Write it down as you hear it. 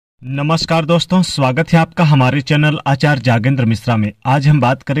नमस्कार दोस्तों, स्वागत है आपका हमारे चैनल आचार्य जागेंद्र मिश्रा में। आज हम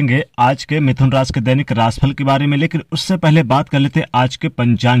बात करेंगे आज के मिथुन राशि के दैनिक राशिफल के बारे में, लेकिन उससे पहले बात कर लेते हैं आज के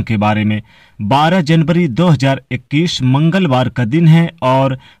पंचांग के बारे में। 12 जनवरी 2021 मंगलवार का दिन है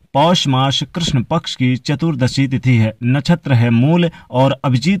और पौष मास कृष्ण पक्ष की चतुर्दशी तिथि है। नक्षत्र है मूल और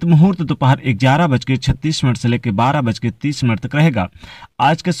अभिजीत मुहूर्त दोपहर 11:36 से लेकर 12:30 तक रहेगा।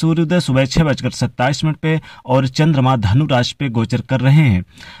 आज के सूर्योदय सुबह 6:27 पे और चंद्रमा धनु राशि पे गोचर कर रहे हैं।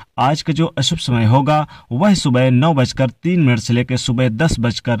 आज का जो अशुभ समय होगा वह सुबह 9:03 से लेकर सुबह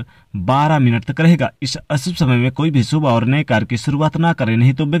 10:12 तक रहेगा। इस अशुभ समय में कोई भी शुभ और नए कार्य की शुरुआत ना करें,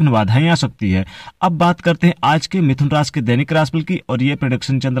 नहीं तो विघ्न बाधाएं आ सकती है। अब बात करते हैं आज के मिथुन राशि के दैनिक राशिफल की, और ये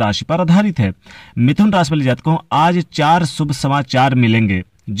प्रेडिक्शन चंद्र राशि पर आधारित है। मिथुन राशि वाले जातकों आज 4 शुभ समाचार मिलेंगे।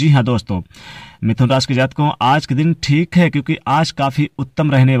 जी हाँ दोस्तों, मिथुन राशि के जातकों आज के दिन ठीक है, क्योंकि आज काफी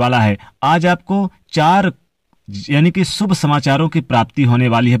उत्तम रहने वाला है। आज आपको 4 यानी कि शुभ समाचारों की प्राप्ति होने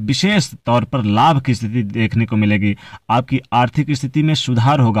वाली है। विशेष तौर पर लाभ की स्थिति देखने को मिलेगी। आपकी आर्थिक स्थिति में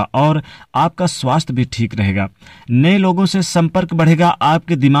सुधार होगा और आपका स्वास्थ्य भी ठीक रहेगा। नए लोगों से संपर्क बढ़ेगा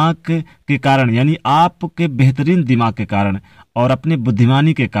आपके दिमाग के कारण, यानी आपके बेहतरीन दिमाग के कारण और अपनी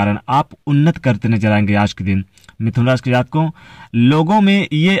बुद्धिमानी के कारण आप उन्नत करते नजर आएंगे। आज के दिन मिथुन राशि के जातकों लोगों में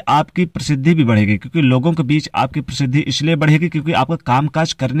ये आपकी प्रसिद्धि भी बढ़ेगी, क्योंकि लोगों के बीच आपकी प्रसिद्धि इसलिए बढ़ेगी क्योंकि आपका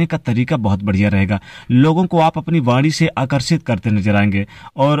कामकाज करने का तरीका बहुत बढ़िया रहेगा। लोगों को आप अपनी वाणी से आकर्षित करते नजर आएंगे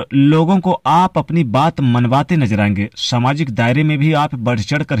और लोगों को आप अपनी बात मनवाते नजर आएंगे। सामाजिक दायरे में भी आप बढ़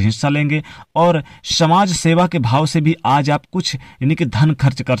चढ़ कर हिस्सा लेंगे और समाज सेवा के भाव से भी आज आप कुछ यानी कि धन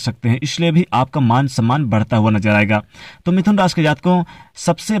खर्च कर सकते हैं, इसलिए भी आपका मान सम्मान बढ़ता हुआ नजर आएगा। तो मिथुन राशि के जातकों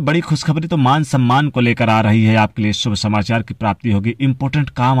सबसे बड़ी खुशखबरी तो मान सम्मान को लेकर आ रही है। आपके लिए शुभ समाचार की प्राप्ति होगी। इंपॉर्टेंट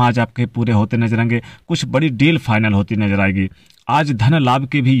काम आज आपके पूरे होते नजर आएंगे। कुछ बड़ी डील फाइनल होती नजर आएगी। आज धन लाभ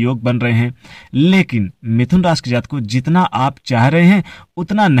के भी योग बन रहे हैं, लेकिन मिथुन राशि के जातकों जितना आप चाह रहे हैं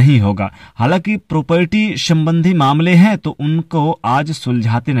उतना नहीं होगा। हालांकि प्रॉपर्टी संबंधी मामले हैं तो उनको आज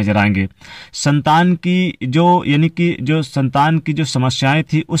सुलझाते नजर आएंगे। संतान की जो यानी कि जो संतान की जो समस्याएं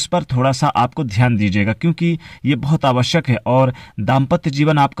थी उस पर थोड़ा सा आपको ध्यान दीजिएगा, क्योंकि ये बहुत आवश्यक है। और दाम्पत्य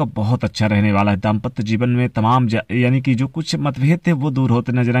जीवन आपका बहुत अच्छा रहने वाला है। दाम्पत्य जीवन में तमाम यानी कि जो कुछ मतभेद थे वो दूर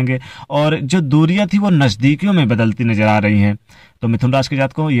होते नजर आएंगे और जो दूरियां थी वो नजदीकियों में बदलती नजर आ रही हैं। तो मिथुन राशि के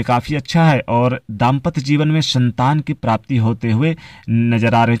जातकों ये काफी अच्छा है और दाम्पत्य जीवन में संतान की प्राप्ति होते हुए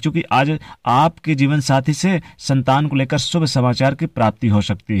नजर आ रहे हैं, क्योंकि आज आपके जीवन साथी से संतान को लेकर शुभ समाचार की प्राप्ति हो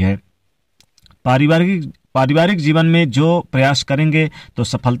सकती है। पारिवारिक जीवन में जो प्रयास करेंगे तो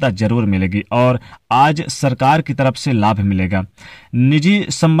सफलता जरूर मिलेगी और आज सरकार की तरफ से लाभ मिलेगा। निजी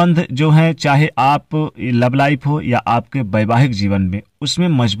संबंध जो है, चाहे आप लव लाइफ हो या आपके वैवाहिक जीवन में, उसमें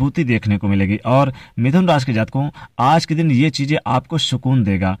मजबूती देखने को मिलेगी और मिथुन राशि के जातकों आज के दिन ये चीजें आपको सुकून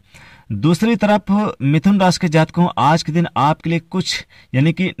देगा। दूसरी तरफ मिथुन राशि के जातकों आज के दिन आपके लिए कुछ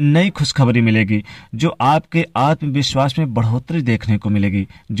यानी कि नई खुशखबरी मिलेगी, जो आपके आत्मविश्वास में बढ़ोतरी देखने को मिलेगी।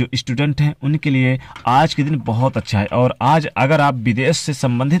 जो स्टूडेंट हैं उनके लिए आज के दिन बहुत अच्छा है और आज अगर आप विदेश से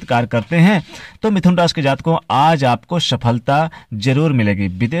संबंधित कार्य करते हैं तो मिथुन राशि के जातकों आज आपको सफलता जरूर मिलेगी।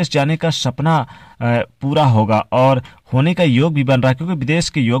 विदेश जाने का सपना पूरा होगा और होने का योग भी बन रहा है, क्योंकि विदेश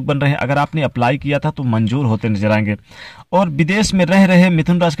के योग बन रहे हैं। अगर आपने अप्लाई किया था तो मंजूर होते नजर आएंगे और विदेश में रह रहे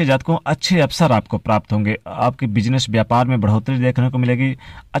मिथुन राशि के जातकों अच्छे अवसर आपको प्राप्त होंगे। आपके बिजनेस व्यापार में बढ़ोतरी देखने को मिलेगी।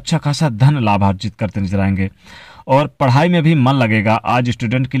 अच्छा खासा धन लाभ अर्जित करते नजर आएंगे और पढ़ाई में भी मन लगेगा। आज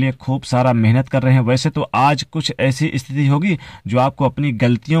स्टूडेंट के लिए खूब सारा मेहनत कर रहे हैं। वैसे तो आज कुछ ऐसी स्थिति होगी जो आपको अपनी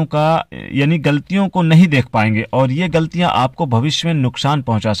गलतियों को नहीं देख पाएंगे और ये गलतियां आपको भविष्य में नुकसान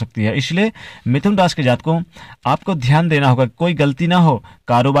पहुंचा सकती है। इसलिए मिथुन राशि के जातकों आपको ध्यान देना होगा, कोई गलती ना हो।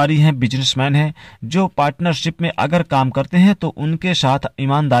 कारोबारी हैं, बिजनेसमैन हैं, जो पार्टनरशिप में अगर काम करते हैं तो उनके साथ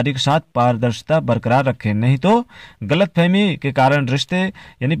ईमानदारी के साथ पारदर्शिता बरकरार रखें, नहीं तो गलतफहमी के कारण रिश्ते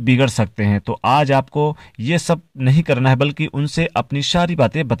यानी बिगड़ सकते हैं। तो आज आपको ये सब नहीं करना है, बल्कि उनसे अपनी सारी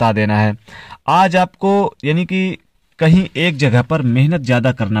बातें बता देना है। आज आपको यानी कि कहीं एक जगह पर मेहनत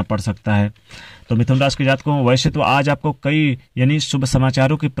ज्यादा करना पड़ सकता है। तो मिथुन राशि के जातकों वैसे तो आज आपको कई यानी शुभ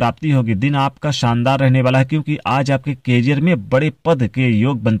समाचारों की प्राप्ति होगी। दिन आपका शानदार रहने वाला है, क्योंकि आज आपके कैरियर में बड़े पद के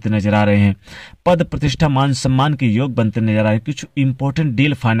योग बनते नजर आ रहे हैं। पद प्रतिष्ठा मान सम्मान के योग बनते नजर आ रहे हैं। कुछ इंपॉर्टेंट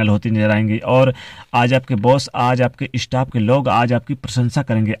डील फाइनल होती नजर आएंगी और आज आपके बॉस, आज आपके स्टाफ के लोग आज आपकी प्रशंसा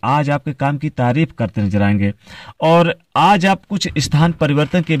करेंगे। आज आपके काम की तारीफ करते नजर आएंगे और आज आप कुछ स्थान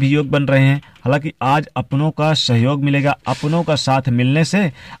परिवर्तन के भी योग बन रहे हैं। हालांकि आज अपनों का सहयोग मिलेगा। अपनों का साथ मिलने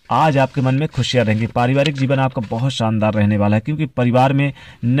से आज आपके मन में खुशियां ऊर्जा रहेंगी। पारिवारिक जीवन आपका बहुत शानदार रहने वाला है, क्योंकि परिवार में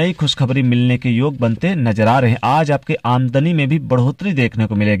नई खुशखबरी मिलने के योग बनते नजर आ रहे हैं। आज आपके आमदनी में भी बढ़ोतरी देखने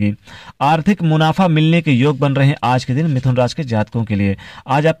को मिलेगी। आर्थिक मुनाफा मिलने के योग बन रहे हैं आज के दिन मिथुन राशि के जातकों के लिए।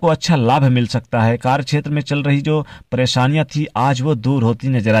 आज आपको अच्छा लाभ मिल सकता है। कार्य क्षेत्र में चल रही जो परेशानियां थी आज वो दूर होती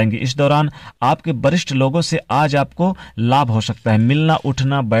नजर आएंगी। इस दौरान आपके वरिष्ठ लोगों से आज आपको लाभ हो सकता है। मिलना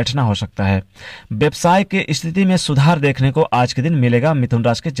उठना बैठना हो सकता है। व्यवसाय के स्थिति में सुधार देखने को आज के दिन मिलेगा मिथुन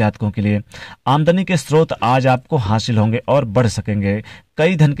राशि के जातकों के लिए। आमदनी के स्रोत आज आपको हासिल होंगे और बढ़ सकेंगे।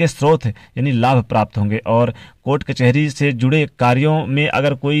 कई धन के स्रोत यानी लाभ प्राप्त होंगे और कोर्ट कचहरी से जुड़े कार्यों में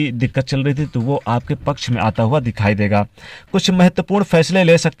अगर कोई दिक्कत चल रही थी तो वो आपके पक्ष में आता हुआ दिखाई देगा। कुछ महत्वपूर्ण फैसले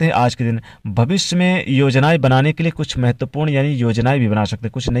ले सकते हैं आज के दिन। भविष्य में योजनाएं बनाने के लिए कुछ महत्वपूर्ण यानी योजनाएं भी बना सकते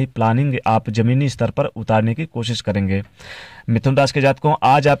हैं। कुछ नई प्लानिंग आप जमीनी स्तर पर उतारने की कोशिश करेंगे। मिथुन राशि के जातकों,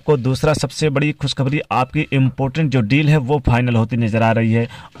 आज आपको दूसरा सबसे बड़ी खुशखबरी, आपकी इंपॉर्टेंट जो डील है वो फाइनल होती नजर आ रही है।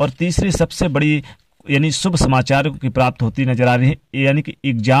 और तीसरी सबसे बड़ी यानी शुभ समाचारों की प्राप्त होती नजर आ रही है। यानी कि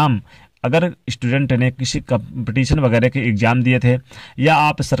एग्जाम, अगर स्टूडेंट ने किसी कंपटीशन वगैरह के एग्जाम दिए थे या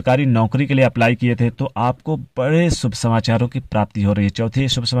आप सरकारी नौकरी के लिए अप्लाई किए थे तो आपको बड़े शुभ समाचारों की प्राप्ति हो रही है। चौथी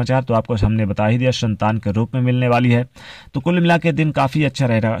शुभ समाचार तो आपको हमने बता ही दिया, संतान के रूप में मिलने वाली है। तो कुल मिला के दिन काफी अच्छा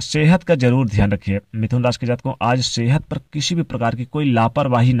रहेगा। सेहत का जरूर ध्यान रखिए मिथुन राशि के जातकों। आज सेहत पर किसी भी प्रकार की कोई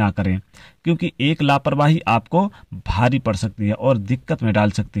लापरवाही ना करें, क्योंकि एक लापरवाही आपको भारी पड़ सकती है और दिक्कत में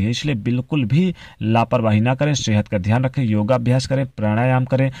डाल सकती है। इसलिए बिल्कुल भी लापरवाही ना करें। सेहत का ध्यान रखें, योगाभ्यास करें, प्राणायाम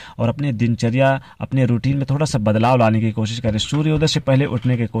करें और अपने दिनचर्या अपने रूटीन में थोड़ा सा बदलाव लाने की कोशिश करें। सूर्योदय से पहले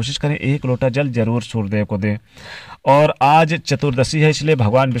उठने की कोशिश करें। 1 लोटा जल जरूर सूर्यदेव को दें। और आज चतुर्दशी है, इसलिए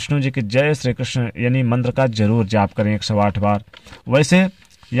भगवान विष्णु जी की जय श्री कृष्ण यानी मंत्र का जरूर जाप करें 108 बार। वैसे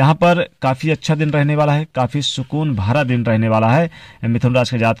यहाँ पर काफी अच्छा दिन रहने वाला है, काफी सुकून भरा दिन रहने वाला है। मिथुन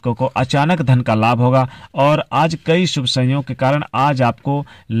राशि के जातकों को अचानक धन का लाभ होगा और आज कई शुभ संयोग के कारण आज आपको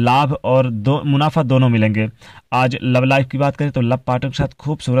लाभ और मुनाफा दोनों मिलेंगे। आज लव लाइफ की बात करें तो लव पार्टनर के साथ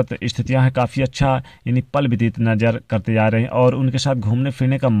खूबसूरत स्थितियां हैं, काफी अच्छा यानी पल व्यतीत नजर करते जा रहे हैं और उनके साथ घूमने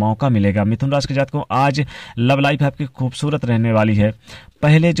फिरने का मौका मिलेगा। मिथुन राशि के जातकों, आज लव लाइफ आपकी खूबसूरत रहने वाली है।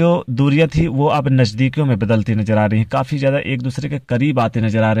 पहले जो दूरियां थी वो अब नजदीकियों में बदलती नजर आ रही हैं। काफी ज्यादा एक दूसरे के करीब आते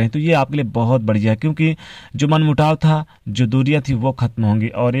नजर आ रहे हैं। तो ये आपके लिए बहुत बढ़िया है, क्योंकि जो मनमुटाव था, जो दूरियां थी वो खत्म होंगी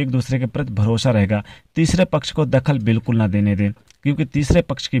और एक दूसरे के प्रति भरोसा रहेगा। तीसरे पक्ष को दखल बिल्कुल ना देने दें, क्योंकि तीसरे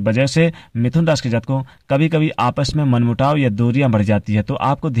पक्ष की वजह से मिथुन राशि के जातकों कभी कभी आपस में मनमुटाव या दूरियां बढ़ जाती है। तो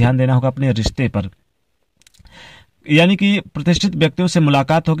आपको ध्यान देना होगा अपने रिश्ते पर। यानी कि प्रतिष्ठित व्यक्तियों से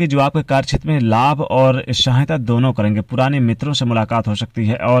मुलाकात होगी जो आपके कार्यक्षेत्र में लाभ और सहायता दोनों करेंगे। पुराने मित्रों से मुलाकात हो सकती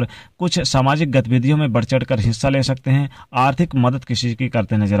है और कुछ सामाजिक गतिविधियों में बढ़ चढ़ कर हिस्सा ले सकते हैं। आर्थिक मदद किसी की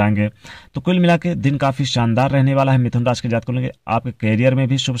करते नजर आएंगे। तो कुल मिला के दिन काफी शानदार रहने वाला है मिथुन राशि के जातकों के। आपके कैरियर में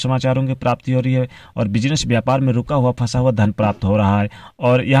भी शुभ समाचारों की प्राप्ति हो रही है और बिजनेस व्यापार में रुका हुआ फंसा हुआ धन प्राप्त हो रहा है।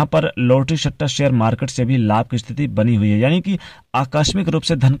 और यहाँ पर लॉटरी सट्टा शेयर मार्केट से भी लाभ की स्थिति बनी हुई है। यानी कि आकस्मिक रूप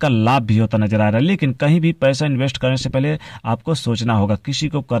से धन का लाभ भी होता नजर आ रहा है। लेकिन कहीं भी पैसा इन्वेस्ट करने से पहले आपको सोचना होगा। किसी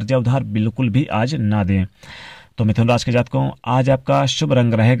को कर्जा उधार बिल्कुल भी आज ना दें। तो मिथुन राशि के जातकों, आज आपका शुभ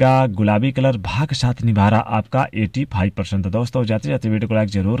रंग रहेगा गुलाबी कलर। भाग्य साथ निभा रहा आपका 85%। दोस्तों, जाते जाते वीडियो को लाइक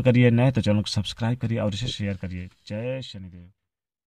जरूर करिए, नए तो चैनल को सब्सक्राइब करिए और इसे शेयर करिए। जय शनिदेव।